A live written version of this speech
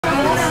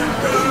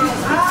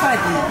A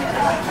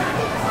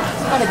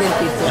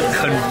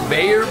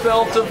conveyor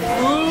belt of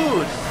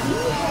food.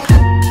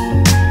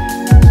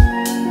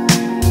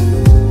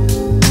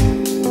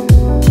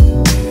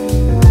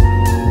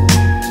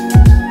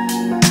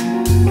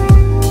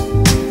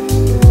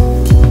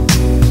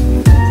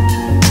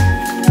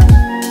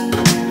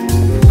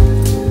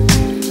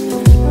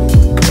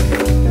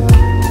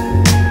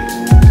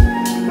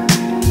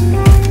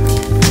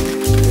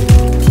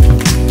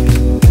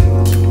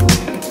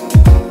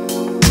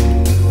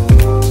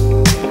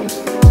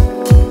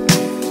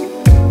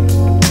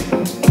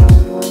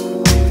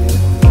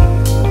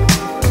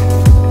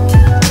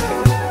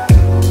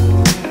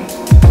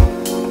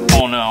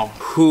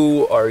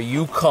 Who are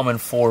you coming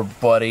for,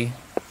 buddy?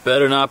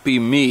 Better not be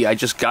me. I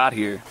just got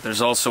here.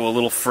 There's also a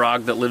little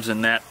frog that lives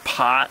in that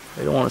pot.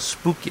 They don't want to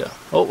spook you.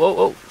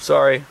 Oh,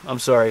 sorry. I'm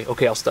sorry.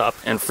 Okay, I'll stop.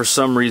 And for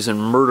some reason,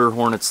 murder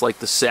hornets like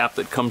the sap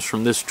that comes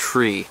from this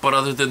tree. But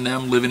other than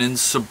them living in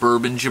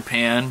suburban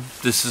Japan,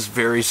 this is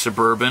very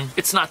suburban.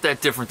 It's not that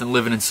different than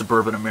living in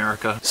suburban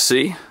America.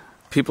 See?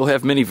 People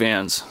have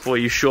minivans. Boy,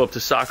 you show up to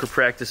soccer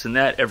practice in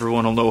that,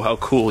 everyone will know how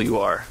cool you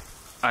are.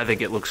 I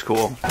think it looks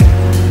cool.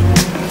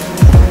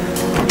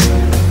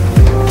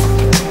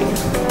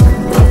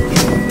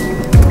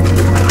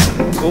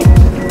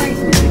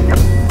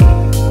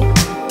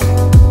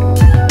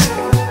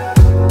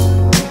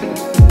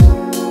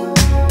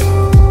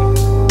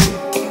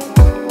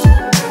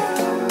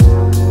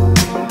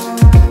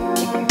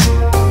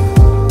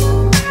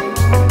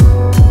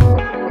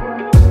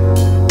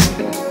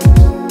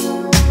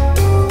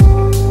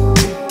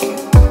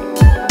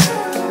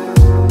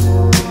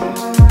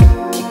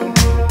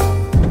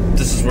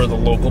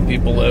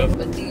 People live.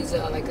 But these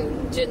are like a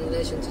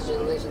generation to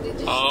generation. They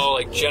just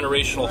like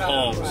generational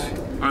homes. Right.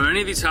 Are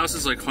any of these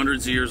houses like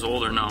hundreds of years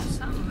old or no?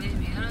 Some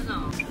maybe, I don't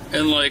know.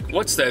 And like,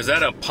 what's that? Is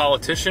that a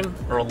politician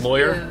or a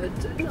lawyer? Yeah,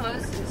 no,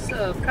 it's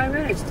a prime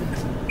minister.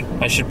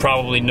 I should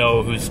probably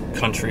know whose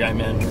country I'm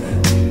in.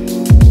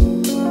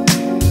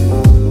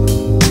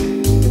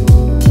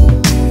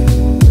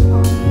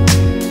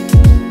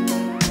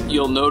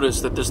 You'll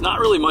notice that there's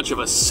not really much of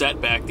a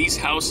setback. These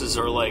houses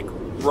are like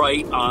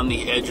right on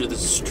the edge of the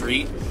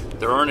street.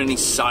 There aren't any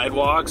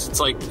sidewalks.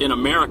 It's like in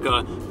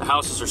America, the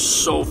houses are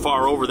so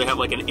far over, they have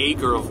like an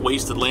acre of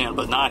wasted land,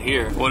 but not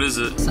here. What is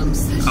it? Some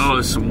statues. Oh,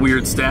 there's some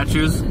weird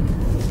statues?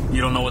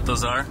 You don't know what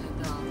those are?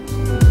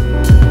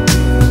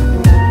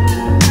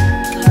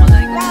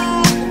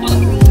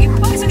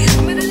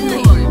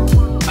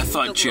 I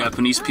thought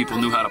Japanese people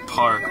knew how to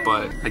park,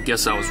 but I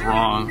guess I was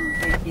wrong.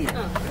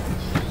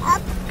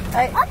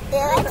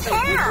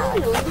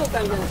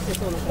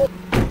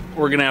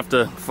 We're gonna have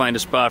to find a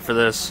spot for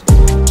this.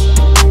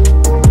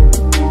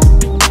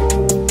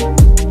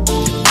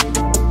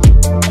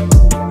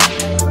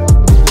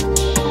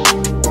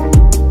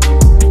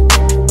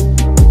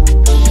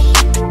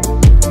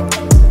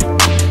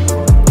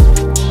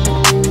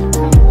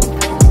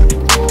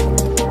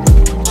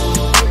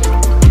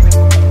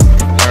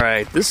 All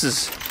right, this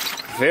is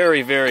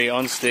very, very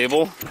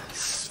unstable.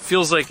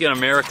 Feels like in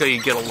America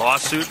you get a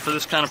lawsuit for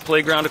this kind of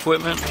playground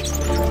equipment.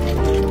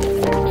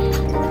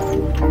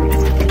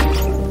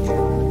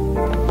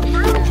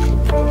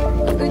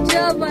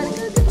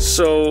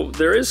 So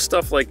there is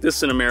stuff like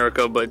this in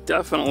America, but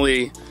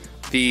definitely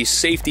the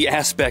safety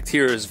aspect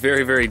here is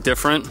very, very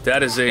different.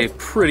 That is a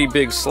pretty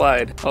big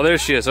slide. Oh, there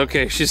she is.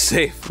 Okay, she's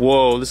safe.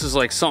 Whoa, this is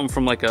like something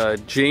from like a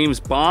James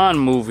Bond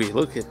movie.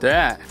 Look at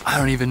that. I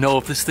don't even know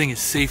if this thing is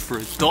safe for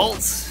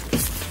adults.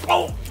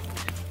 Oh.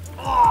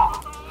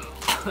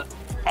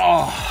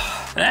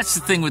 Oh. That's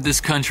the thing with this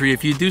country.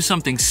 If you do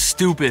something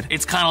stupid,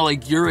 it's kind of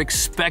like you're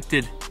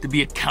expected to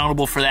be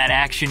accountable for that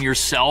action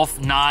yourself,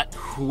 not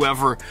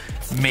whoever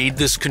made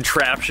this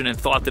contraption and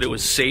thought that it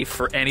was safe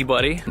for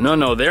anybody.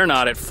 No, they're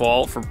not at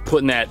fault for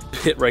putting that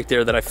pit right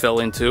there that I fell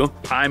into.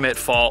 I'm at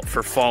fault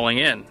for falling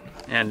in,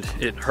 and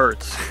it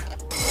hurts.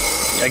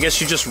 I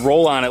guess you just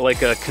roll on it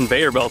like a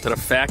conveyor belt at a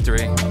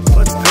factory.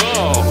 Let's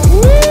go.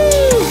 Woo!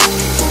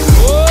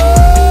 Whoa!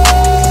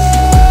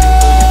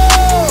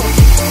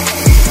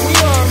 We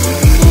are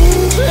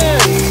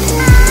moving!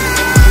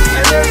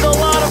 And there's a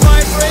lot of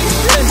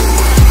vibration.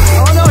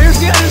 Oh no, here's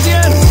the end, here's the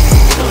end.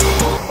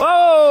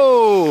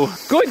 Whoa!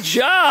 Good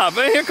job!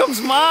 And here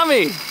comes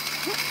mommy.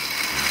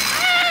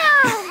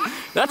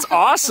 That's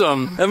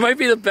awesome. That might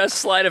be the best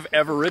slide I've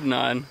ever ridden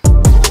on.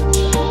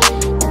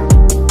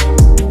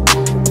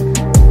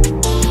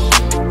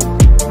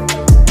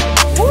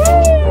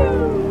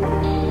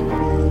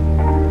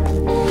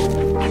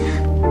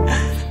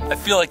 I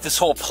feel like this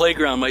whole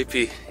playground might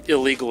be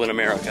illegal in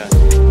America.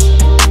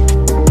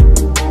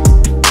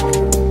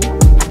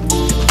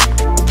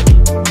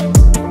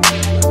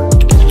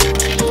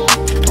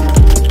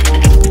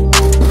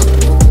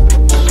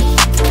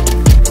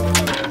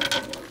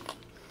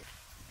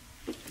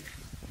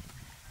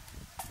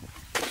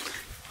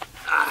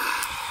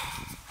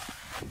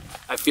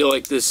 I feel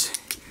like this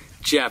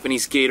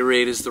Japanese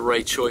Gatorade is the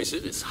right choice.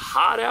 It is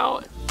hot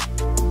out.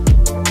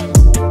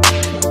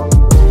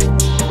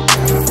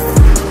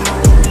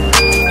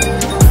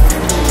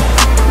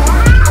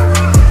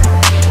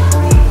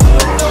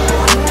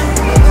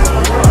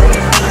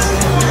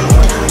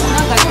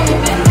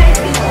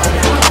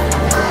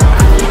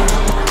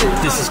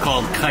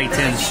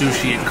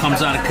 sushi. It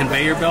comes on a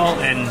conveyor belt,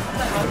 and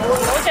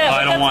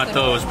I don't want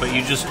those, but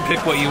you just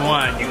pick what you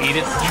want. You eat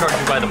it, charge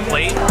you by the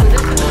plate.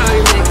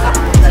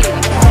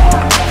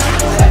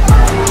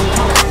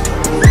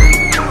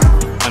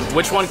 And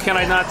which one can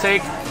I not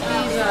take?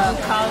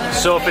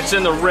 So if it's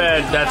in the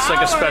red, that's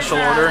like a special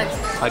order.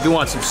 I do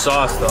want some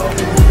sauce though.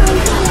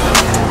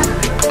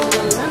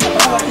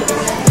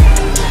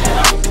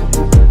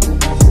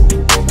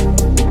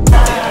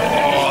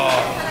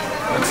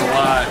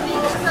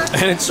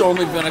 And it's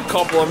only been a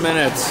couple of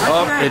minutes.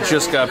 Oh, it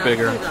just got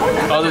bigger.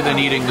 Other than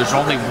eating, there's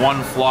only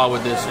one flaw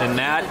with this, and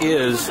that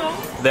is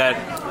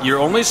that you're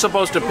only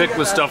supposed to pick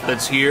the stuff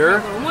that's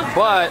here,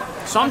 but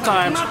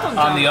sometimes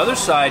on the other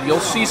side, you'll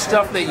see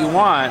stuff that you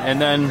want, and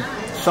then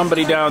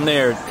somebody down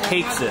there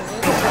takes it.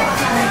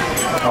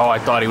 Oh, I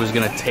thought he was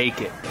gonna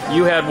take it.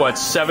 You had what,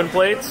 7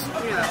 plates?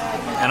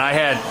 Yeah. And I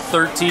had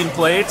 13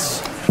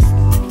 plates.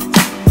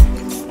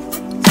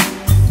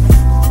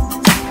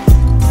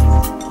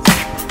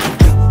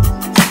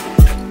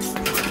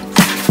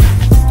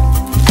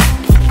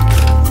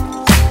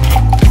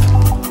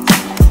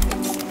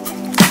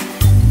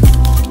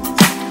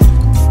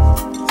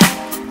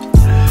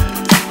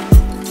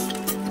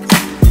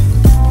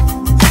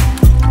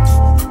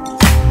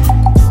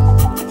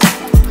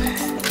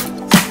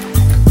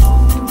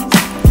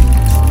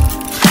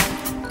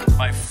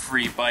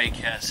 Bike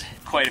has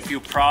quite a few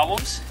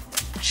problems.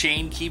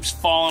 Chain keeps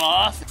falling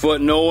off,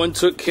 but no one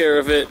took care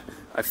of it.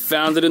 I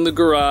found it in the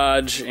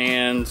garage,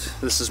 and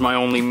this is my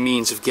only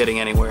means of getting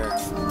anywhere.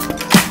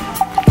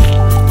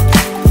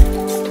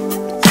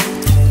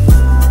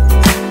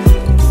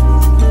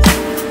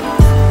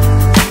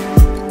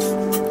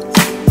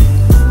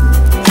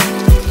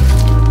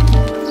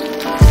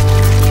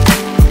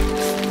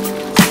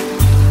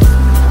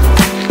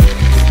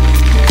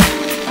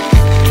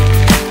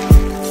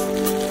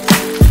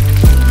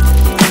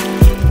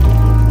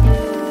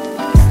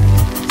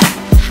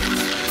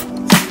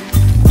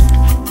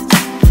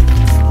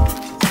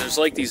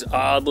 Like these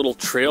odd little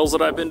trails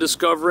that I've been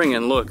discovering,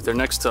 and look, they're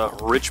next to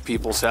rich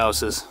people's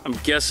houses. I'm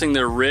guessing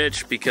they're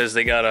rich because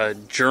they got a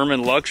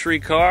German luxury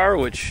car,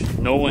 which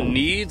no one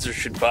needs or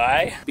should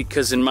buy,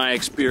 because in my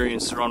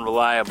experience they're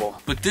unreliable.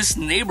 But this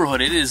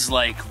neighborhood, it is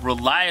like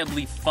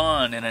reliably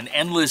fun and an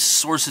endless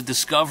source of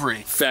discovery.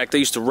 In fact, I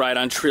used to ride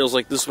on trails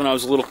like this when I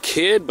was a little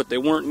kid, but they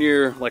weren't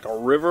near like a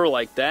river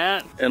like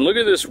that. And look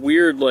at this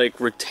weird like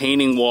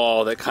retaining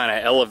wall that kind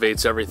of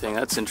elevates everything.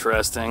 That's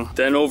interesting.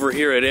 Then over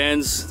here it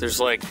ends. There's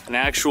like an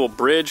actual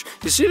bridge.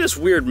 You see this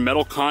weird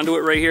metal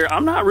conduit right here?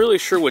 I'm not really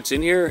sure what's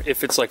in here,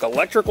 if it's like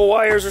electrical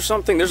wires or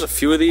something. There's a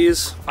few of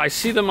these. I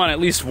see them on at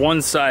least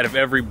one side of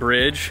every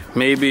bridge.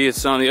 Maybe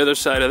it's on the other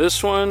side of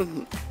this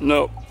one.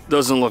 Nope,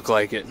 doesn't look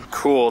like it.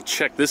 Cool,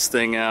 check this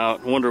thing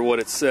out. Wonder what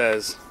it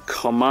says.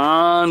 Come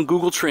on,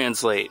 Google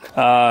Translate.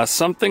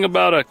 Something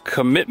about a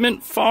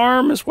commitment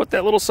farm is what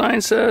that little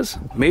sign says.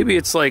 Maybe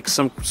it's like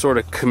some sort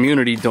of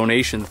community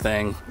donation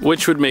thing,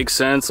 which would make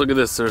sense. Look at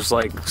this, there's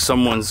like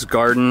someone's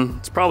garden.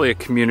 It's probably a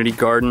community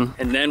garden.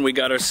 And then we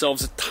got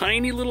ourselves a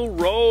tiny little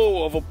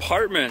row of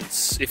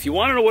apartments. If you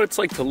want to know what it's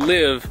like to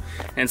live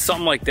in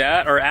something like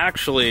that, or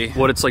actually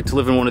what it's like to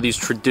live in one of these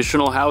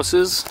traditional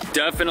houses,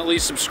 definitely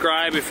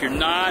subscribe if you're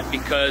not,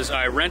 because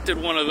I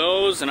rented one of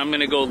those and I'm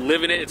gonna go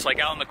live in it. It's like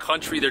out in the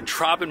country. They're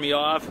dropping me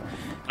off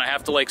and I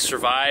have to like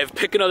survive.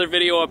 Pick another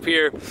video up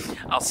here.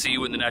 I'll see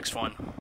you in the next one.